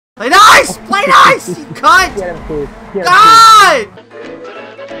Play nice! Play nice! You cunt! Get him, please. Get him, God!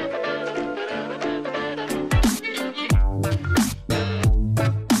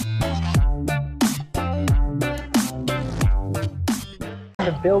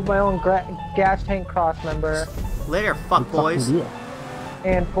 To build my own gas tank cross member. Later, fuck boys.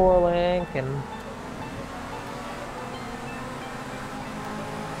 And 4-link and...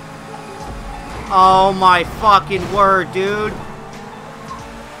 Oh my fucking word, dude.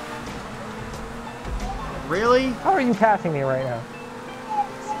 Really? How are you passing me right now?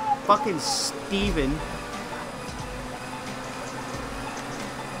 Fucking Steven.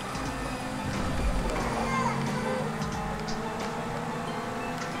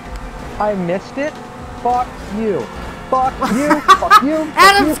 I missed it? Fuck you. Fuck you. Fuck you. Fuck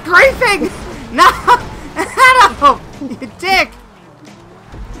Adam's you. griefing! No! Adam! You dick!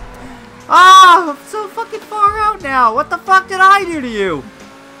 Oh, I'm so fucking far out now. What the fuck did I do to you?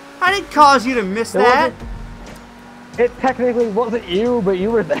 I didn't cause you to miss that. It technically wasn't you, but you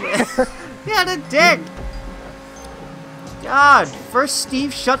were there. Yeah, the dick. God, first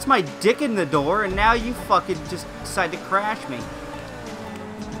Steve shuts my dick in the door, and now you fucking just decide to crash me.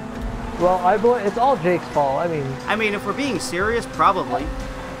 Well, it's all Jake's fault. I mean, if we're being serious, probably.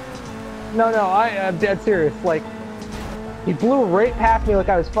 No, I'm dead serious. Like, he blew right past me like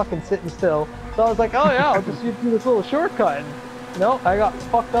I was fucking sitting still. So I was like, oh yeah, I'll just use this little shortcut. No, I got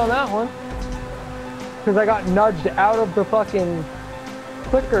fucked on that one. Because I got nudged out of the fucking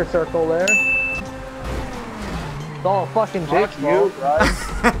clicker circle there. It's all fucking Jake's fault.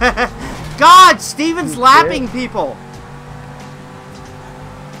 Right? God, Steven's lapping people.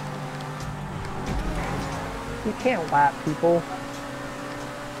 You can't lap people.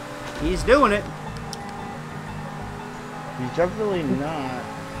 He's doing it. He's definitely not.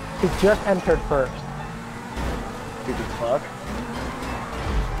 He just entered first. Stupid fuck.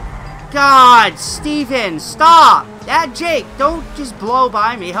 God, Steven, stop! That Jake, don't just blow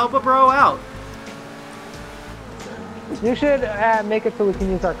by me. Help a bro out. You should make it so we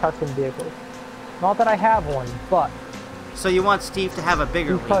can use our custom vehicles. Not that I have one, but... So you want Steve to have a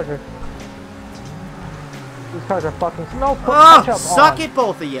bigger These cars are fucking... No, put oh, ketchup suck on. it,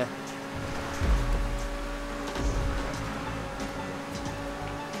 both of you.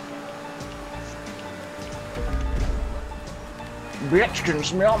 Bitch can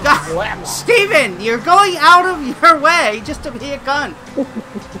smell my lemon. Steven, you're going out of your way just to be a gun.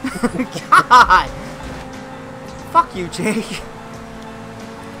 God. Fuck you, Jake.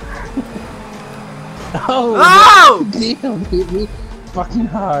 Oh! Damn, hit me fucking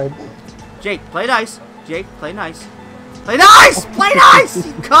hard. Jake, play nice. Jake, play nice. Play nice! Play nice!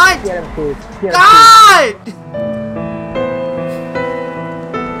 You cunt! Get him, please. Get him, God!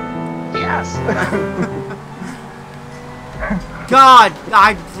 Yes! God,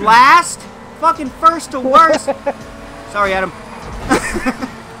 I'm last? Fucking first to worst. Sorry, Adam.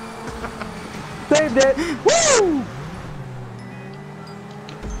 Saved it! Woo!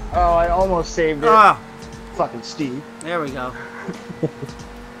 Oh, I almost saved it. Fucking Steve. There we go.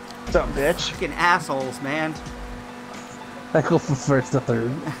 What's up, bitch? Fucking assholes, man. I go from first to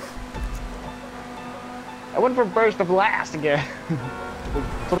third. I went from first to last again.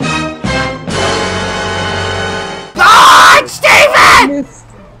 God, Steven!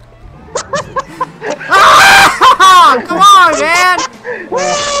 Ah, come on, man!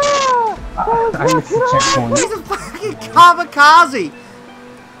 I missed the checkpoint. He's a fucking kamikaze.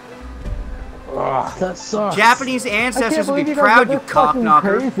 Oh, that sucks. Japanese ancestors would be proud, you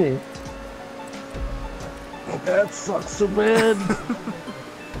cockknocker. Crazy. That sucks so bad.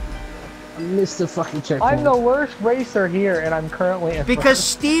 I missed the fucking checkpoint. I'm the worst racer here, and I'm currently in Because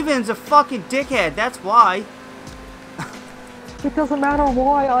first. Steven's a fucking dickhead, that's why. It doesn't matter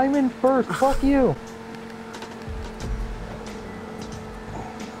why, I'm in first. Fuck you.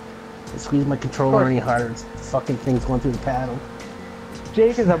 I squeeze my controller any harder. It's fucking things going through the paddle.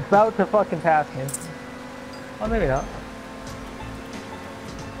 Jake is about to fucking pass me. Oh, maybe not.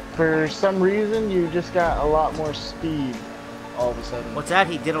 For some reason, you just got a lot more speed all of a sudden. What's that?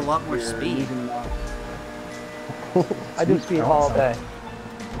 He did a lot more You're speed. using that. I do speed all day.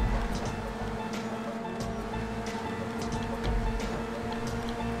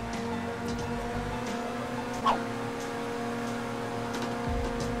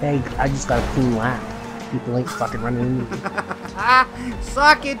 Hey, I just got a clean lap. People ain't fucking running into me.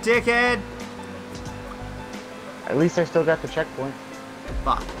 Suck it, dickhead. At least I still got the checkpoint.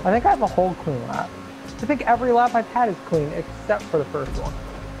 Fuck. I think I have a whole clean lap. I think every lap I've had is clean, except for the first one.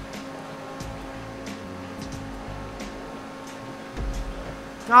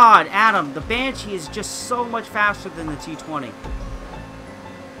 God, Adam, the Banshee is just so much faster than the T20.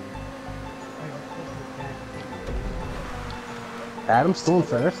 Adam's still in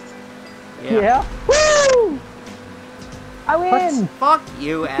first. Yeah. Woo! I win! Fuck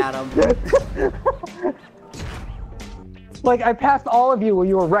you, Adam. Like, I passed all of you when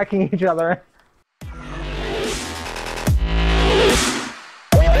you were wrecking each other.